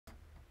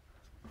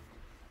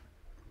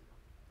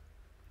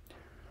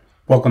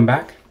Welcome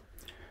back.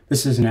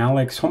 This is an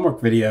Aleks homework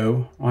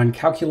video on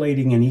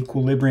calculating an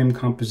equilibrium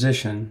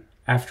composition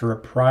after a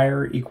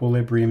prior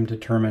equilibrium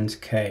determines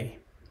K.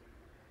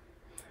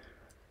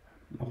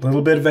 A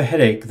little bit of a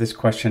headache this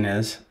question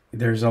is.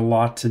 There's a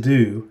lot to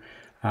do.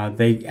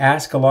 They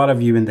ask a lot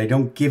of you and they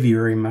don't give you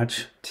very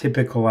much.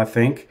 Typical, I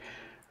think.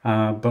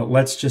 But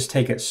let's just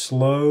take it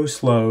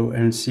slow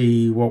and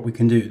see what we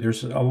can do.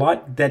 There's a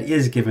lot that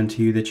is given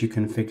to you that you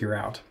can figure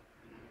out.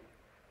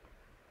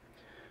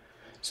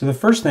 So the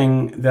first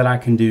thing that I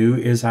can do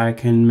is I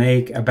can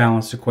make a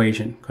balanced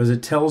equation because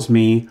it tells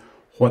me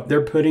what they're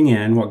putting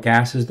in, what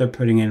gases they're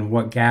putting in,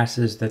 what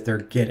gases that they're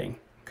getting.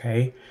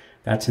 Okay,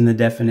 that's in the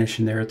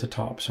definition there at the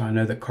top. So I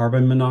know that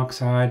carbon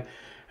monoxide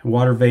and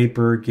water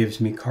vapor gives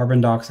me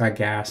carbon dioxide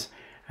gas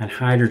and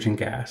hydrogen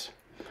gas.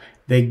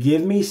 They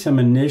give me some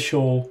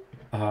initial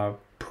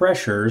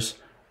pressures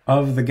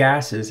of the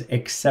gases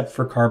except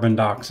for carbon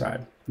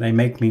dioxide. They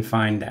make me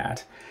find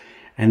that.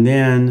 And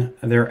then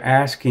they're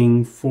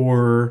asking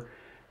for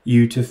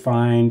you to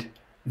find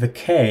the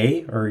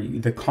K, or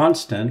the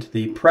constant,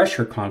 the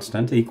pressure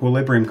constant, the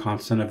equilibrium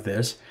constant of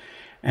this.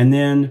 And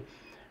then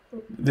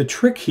the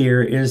trick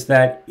here is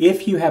that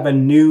if you have a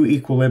new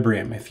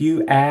equilibrium, if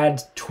you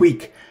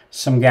tweak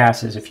some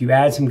gases, if you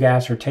add some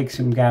gas or take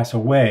some gas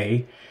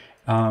away,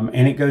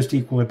 and it goes to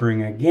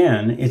equilibrium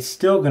again, it's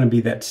still going to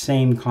be that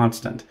same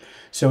constant.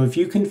 So if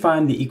you can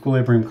find the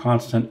equilibrium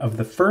constant of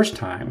the first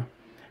time,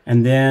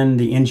 and then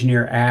the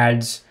engineer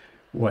adds,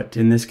 what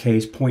in this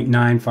case,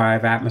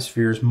 0.95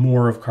 atmospheres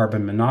more of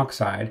carbon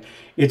monoxide,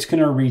 it's going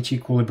to reach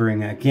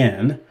equilibrium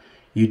again.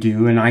 You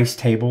do an ice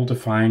table to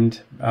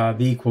find the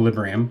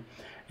equilibrium,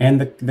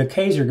 and the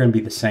K's are going to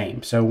be the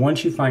same. So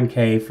once you find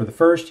K for the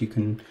first, you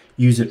can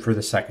use it for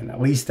the second. At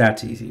least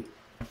that's easy.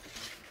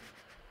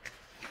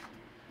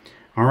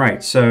 All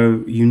right,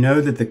 so you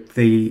know that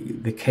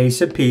the K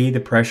sub P, the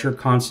pressure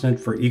constant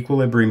for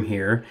equilibrium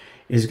here,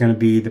 is going to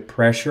be the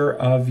pressure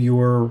of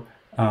your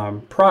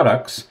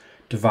products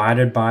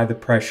divided by the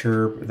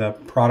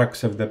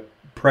products of the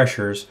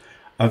pressures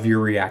of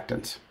your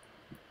reactants.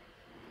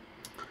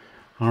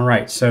 All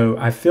right, so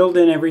I filled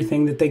in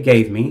everything that they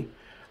gave me.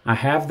 I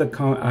have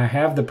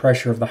the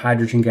pressure of the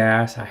hydrogen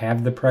gas, I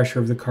have the pressure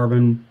of the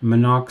carbon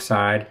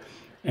monoxide,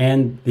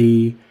 and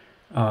the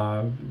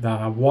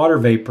water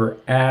vapor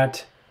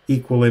at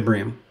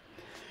equilibrium.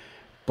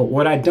 But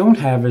what I don't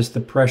have is the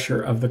pressure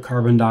of the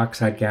carbon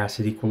dioxide gas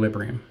at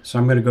equilibrium. So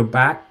I'm going to go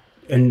back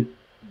and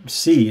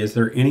see, is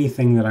there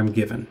anything that I'm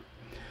given?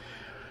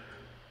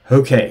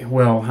 Okay,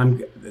 well,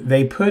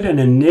 they put an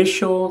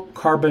initial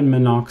carbon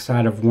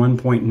monoxide of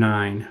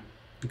 1.9.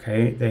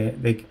 Okay,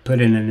 they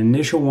put in an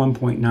initial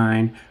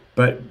 1.9,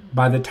 but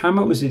by the time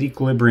it was at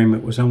equilibrium,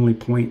 it was only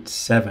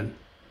 0.7.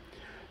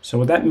 So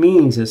what that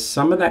means is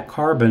some of that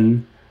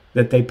carbon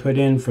that they put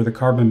in for the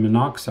carbon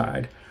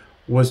monoxide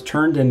was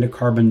turned into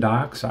carbon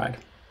dioxide.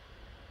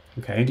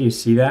 Okay, do you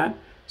see that?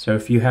 So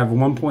if you have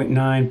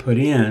 1.9 put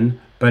in,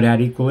 but at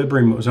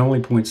equilibrium it was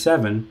only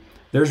 0.7,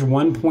 there's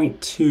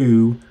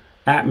 1.2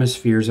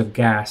 atmospheres of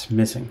gas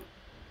missing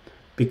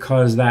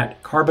because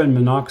that carbon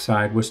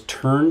monoxide was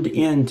turned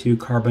into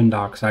carbon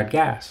dioxide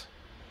gas.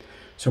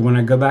 So when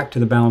I go back to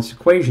the balanced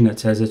equation, it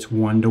says it's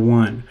 1 to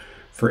 1.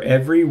 For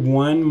every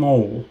 1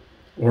 mole,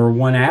 or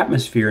 1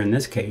 atmosphere in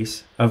this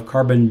case, of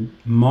carbon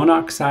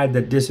monoxide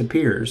that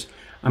disappears,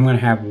 I'm going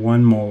to have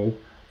 1 mole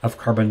of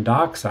carbon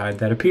dioxide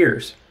that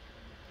appears.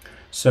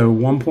 So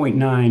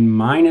 1.9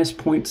 minus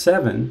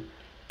 0.7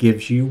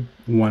 gives you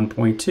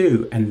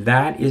 1.2, and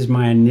that is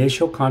my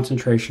initial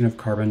concentration of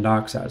carbon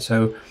dioxide.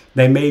 So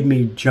they made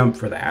me jump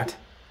for that.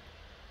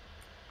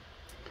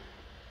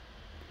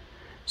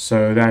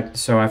 So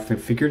I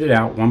figured it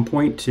out,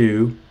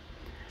 1.2,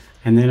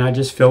 and then I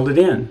just filled it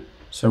in.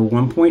 So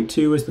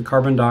 1.2 is the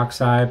carbon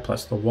dioxide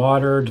plus the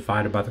water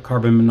divided by the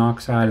carbon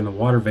monoxide and the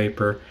water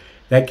vapor.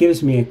 That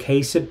gives me a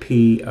K sub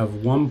P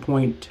of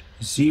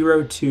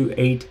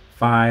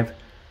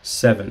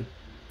 1.02857.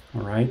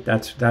 All right,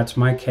 that's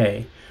my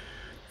K.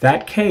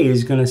 That K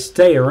is going to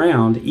stay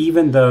around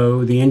even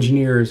though the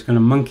engineer is going to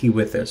monkey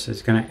with this.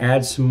 It's going to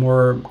add some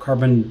more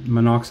carbon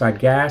monoxide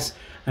gas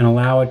and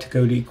allow it to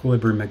go to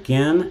equilibrium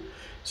again.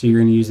 So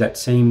you're going to use that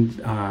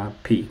same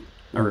P,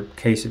 or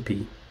K sub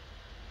P.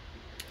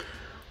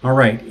 All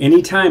right,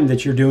 anytime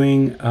that you're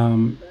doing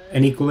an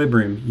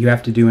equilibrium, you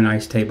have to do an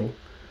ice table.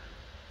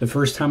 The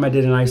first time I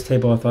did an ice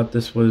table, I thought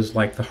this was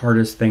like the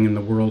hardest thing in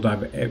the world I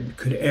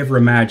could ever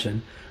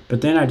imagine.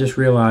 But then I just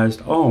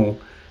realized, oh,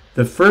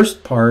 the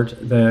first part,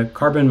 the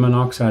carbon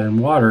monoxide and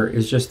water,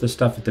 is just the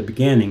stuff at the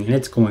beginning, and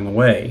it's going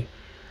away.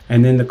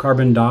 And then the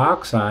carbon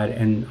dioxide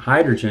and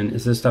hydrogen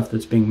is the stuff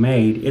that's being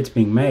made. It's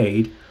being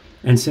made.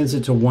 And since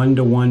it's a 1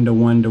 to 1 to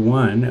 1 to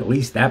 1, at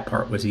least that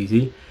part was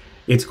easy.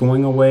 It's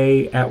going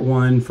away at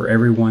 1 for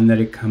every 1 that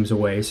it comes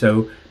away.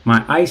 So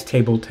my ice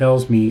table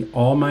tells me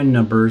all my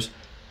numbers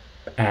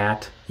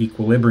at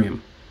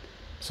equilibrium.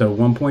 So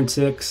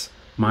 1.6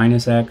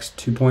 minus x,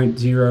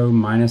 2.0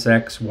 minus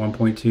x,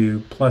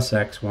 1.2 plus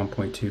x,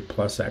 1.2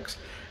 plus x.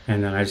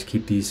 And then I just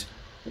keep these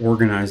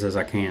organized as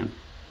I can.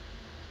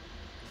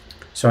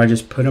 So I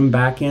just put them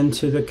back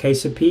into the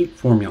case of P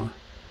formula.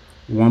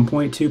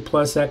 1.2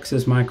 plus X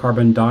is my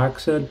carbon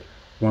dioxide,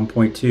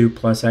 1.2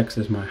 plus X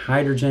is my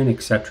hydrogen,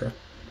 etc.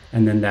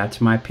 And then that's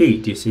my P.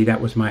 Do you see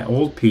that was my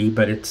old P,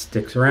 but it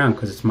sticks around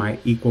because it's my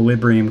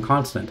equilibrium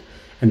constant.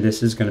 And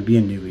this is going to be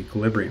a new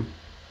equilibrium.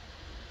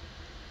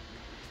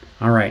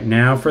 All right,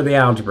 now for the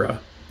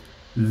algebra.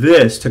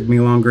 This took me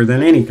longer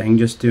than anything,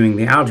 just doing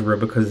the algebra,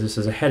 because this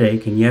is a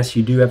headache. And yes,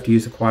 you do have to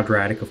use the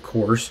quadratic, of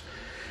course.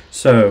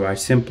 So I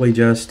simply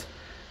just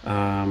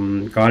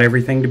got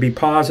everything to be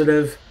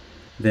positive,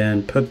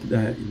 then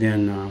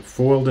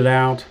foiled it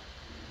out.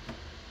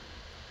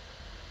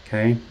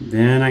 Okay,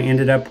 then I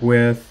ended up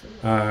with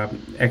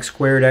x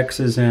squared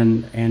x's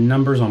and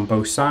numbers on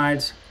both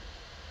sides,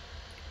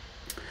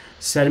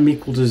 set them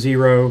equal to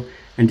 0,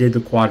 and did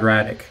the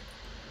quadratic.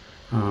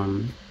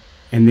 And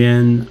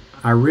then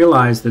I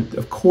realized that,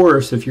 of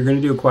course, if you're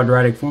going to do a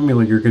quadratic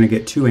formula, you're going to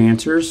get two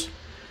answers.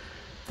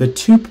 The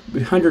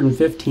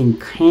 215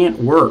 can't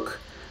work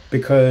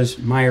because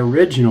my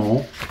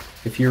original,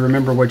 if you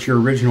remember what your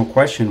original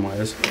question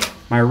was,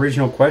 my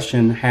original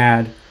question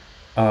had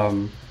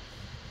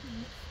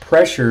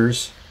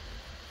pressures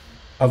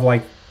of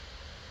like,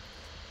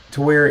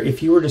 to where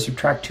if you were to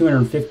subtract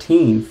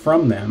 215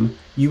 from them,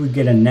 you would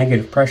get a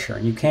negative pressure,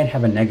 and you can't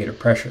have a negative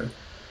pressure.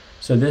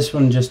 So this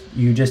one,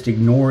 you just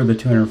ignore the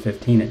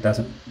 215. It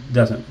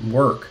doesn't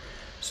work.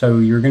 So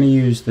you're going to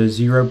use the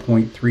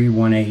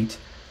 0.318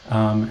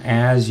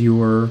 as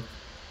your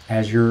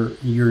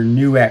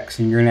new X,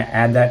 and you're going to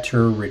add that to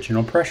your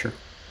original pressure.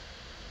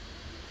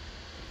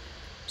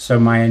 So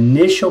my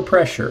initial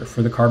pressure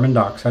for the carbon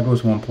dioxide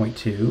was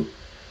 1.2.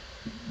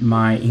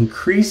 My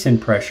increase in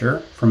pressure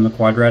from the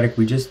quadratic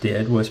we just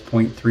did was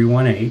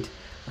 0.318.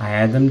 I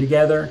add them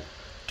together,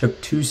 took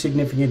two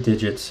significant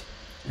digits,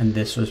 and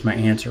this was my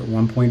answer,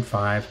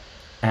 1.5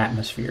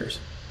 atmospheres.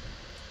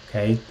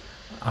 Okay,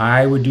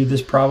 I would do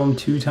this problem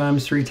 2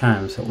 times, 3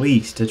 times at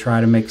least to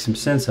try to make some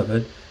sense of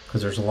it,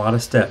 because there's a lot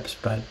of steps,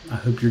 but I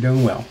hope you're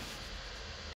doing well.